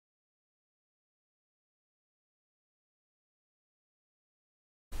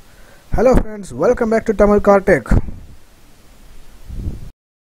Hello friends, welcome back to Tamil Car Tech.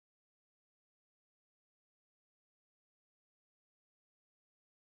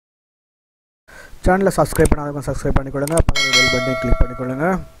 Channel subscribe பண்ணாதவங்க subscribe பண்ணிக்கொள்ளுங்க, பக்கத்துல bell button click பண்ணிக்கொள்ளுங்க.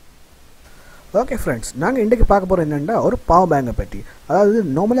 Okay friends, நாங்க இன்னைக்கு பார்க்க போறது என்னன்னா ஒரு பவர் பேங்கை பத்தி. அதாவது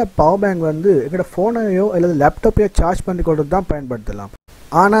நார்மலா பவர் பேங்க் வந்து எங்கட போனையோ அல்லது லேப்டாப்பையோ சார்ஜ் பண்ணிக்கிறது தான் பயன்படுத்தலாம்.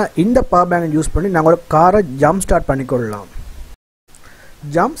 ஆனா இந்த பவர் பேங்கை யூஸ் பண்ணி நாங்க ஒரு காரை ஜம்ப் ஸ்டார்ட் பண்ணிக்கொள்ளலாம்.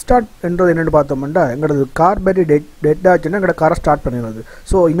 ஜம்ப் ஸ்டார்ட் என்றது என்னென்னு பார்த்தோம்னா எங்களோட கார் பேட்டரி டெட் ஆச்சுன்னா எங்களோட காரை ஸ்டார்ட் பண்ணிடுறது.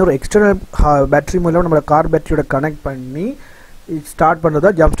 ஸோ இன்னொரு எக்ஸ்டர்னல் பேட்டரி மூலம் நம்மளோட கார் பேட்டரியோட கனெக்ட் பண்ணி ஸ்டார்ட் பண்ணுறது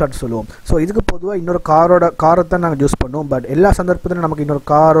தான் ஜம்ப் ஸ்டார்ட் சொல்லுவோம். ஸோ இதுக்கு பொதுவாக இன்னொரு காரை தான் நாங்கள் யூஸ் பண்ணுவோம். பட் எல்லா சந்தர்ப்பத்திலும் நமக்கு இன்னொரு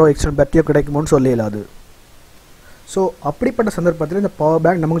காரோ எக்ஸ்டர்னல் பேட்டரியோ கிடைக்குமோன்னு சொல்ல இயலாது. ஸோ அப்படிப்பட்ட சந்தர்ப்பத்தில் இந்த பவர்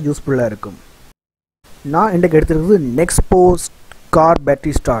பேங்க் நமக்கு யூஸ்ஃபுல்லாக இருக்கும். நான் இன்றைக்கு எடுத்துருக்கிறது NEXPOW கார்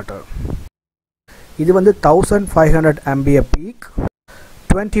பேட்டரி ஸ்டார்டர். இது வந்து 1500 mAh peak,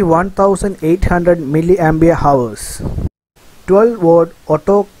 21,800 milliampere hours, 12 volt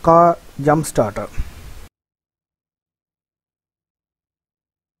auto car jump starter.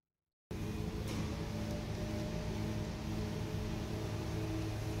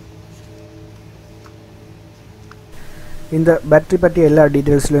 இந்த பேட்டரி பற்றி எல்லா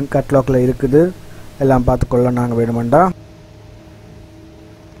டீடைல்ஸ்லையும் கேட்லாக்ல இருக்குது, எல்லாம் பார்த்துக்கொள்ள நாங்கள் வேணுமெண்டா.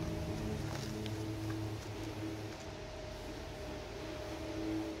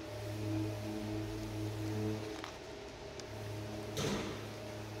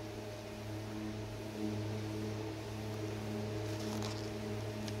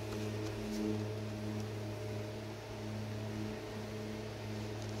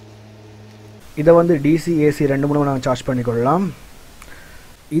 இதை வந்து டிசி ஏசி ரெண்டு மூணு நாங்கள் சார்ஜ் பண்ணிக்கொள்ளலாம்.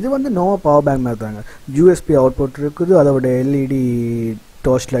 இது வந்து நோ பவர் பேங்க் மாதிரி தாங்க. யூஎஸ்பி அவுட்புட் இருக்குது, அதோட எல்இடி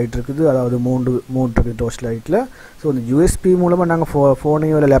டார்ச் லைட் இருக்குது, அதாவது மூன்று இருக்குது டார்ச் லைட்டில். ஸோ இந்த யூஎஸ்பி மூலமாக நாங்கள்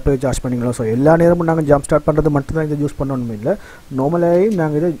ஃபோனையோ இல்லை லேப்டாப்பையோ சார்ஜ் பண்ணிக்கலாம். ஸோ எல்லா நேரமும் நாங்கள் ஜம்ப் ஸ்டார்ட் பண்ணுறது மட்டும்தான் இதை யூஸ் பண்ணணுமே இல்லை, நார்மலாகவே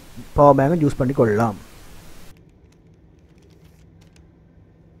நாங்கள் இதை பவர் பேங்கை யூஸ் பண்ணி கொள்ளலாம்.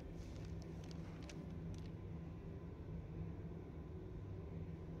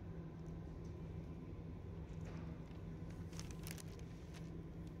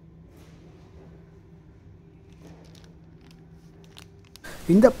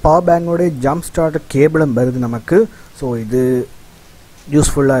 இந்த பவர் பேங்கோட ஜம்ப் ஸ்டார்ட் கேபிளும் வருது நமக்கு. ஸோ இது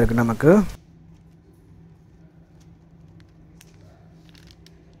யூஸ்ஃபுல்லாக இருக்குது நமக்கு.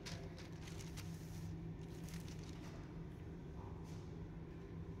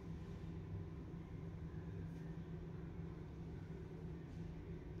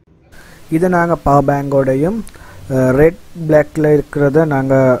 இதை நாங்கள் பவர் பேங்கோடையும் ரெட் பிளாக்கில் இருக்கிறத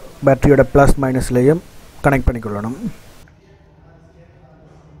நாங்கள் பேட்டரியோட ப்ளஸ் மைனஸ்லேயும் கனெக்ட் பண்ணிக்கொள்ளணும்.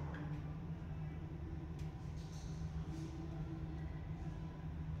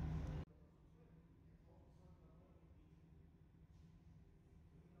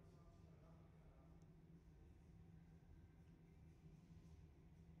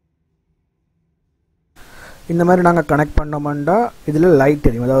 இந்த மாதிரி நாங்கள் கனெக்ட் பண்ணோம்னா இதில் லைட்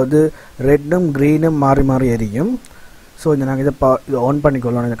எரியும், அதாவது ரெட்டும் க்ரீனும் மாறி மாறி எரியும். ஸோ இந்த நாங்கள் இதை ஆன்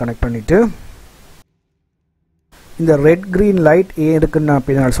பண்ணிக்கொள்ளலாம். இதை கனெக்ட் பண்ணிவிட்டு இந்த ரெட் க்ரீன் லைட் ஏன் இருக்குன்னு நான்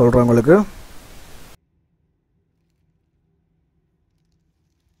பின்னாடி சொல்கிறேன் உங்களுக்கு.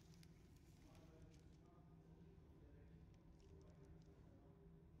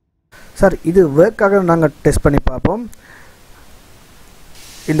 சார் இது ஒர்க்காக நாங்கள் டெஸ்ட் பண்ணி பார்ப்போம்.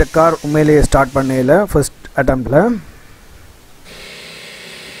 இந்த கார் உண்மையிலேயே ஸ்டார்ட் பண்ணல ஃபர்ஸ்ட் அட்டெம்ப்ட்ல.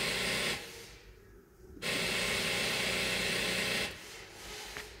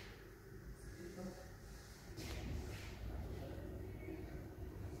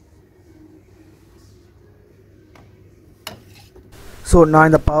 ஸோ நான்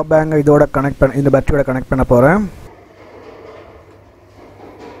இந்த பவர் பேங்கை இதோட இந்த பேட்டரியோட கனெக்ட் பண்ண போகிறேன்.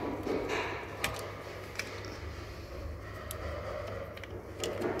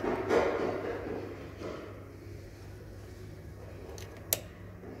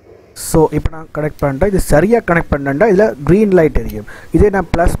 ஸோ இப்போ நான் கனெக்ட் பண்ணுறேன். இது சரியாக கனெக்ட் பண்ணேன்டா இதில் க்ரீன் லைட் எரியும். இதே நான்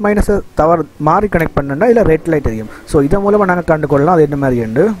ப்ளஸ் மைனஸை மாறி கனெக்ட் பண்ணேன்டா இதில் ரெட் லைட் எரியும். ஸோ இதன் மூலமாக நாங்கள் கண்டுகொள்ளலாம் அது என்ன மாதிரி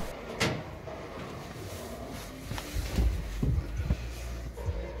உண்டு.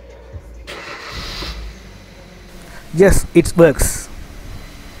 S, it's works.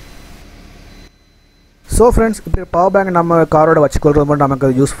 So friends, இப்படி பவர் பேங்க் நம்ம காரோட வச்சுக்கொள்கிறது மட்டும்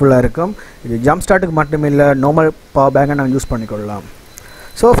நமக்கு யூஸ்ஃபுல்லாக இருக்கும். இது ஜம்ப் ஸ்டார்ட்டுக்கு மட்டும் இல்லை, நார்மல் பவர் பேங்கை நாங்கள் யூஸ் பண்ணிக்கொள்ளலாம்.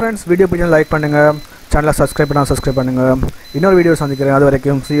 ஸோ ஃப்ரெண்ட்ஸ், வீடியோ பிடிச்சா லைக் பண்ணுங்கள், சேனலை சப்ஸ்கிரைப் பண்ணுங்கள். இன்னொரு வீடியோ சந்திக்கிறேன். அது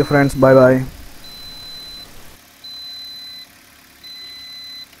வரைக்கும் see you friends, bye bye.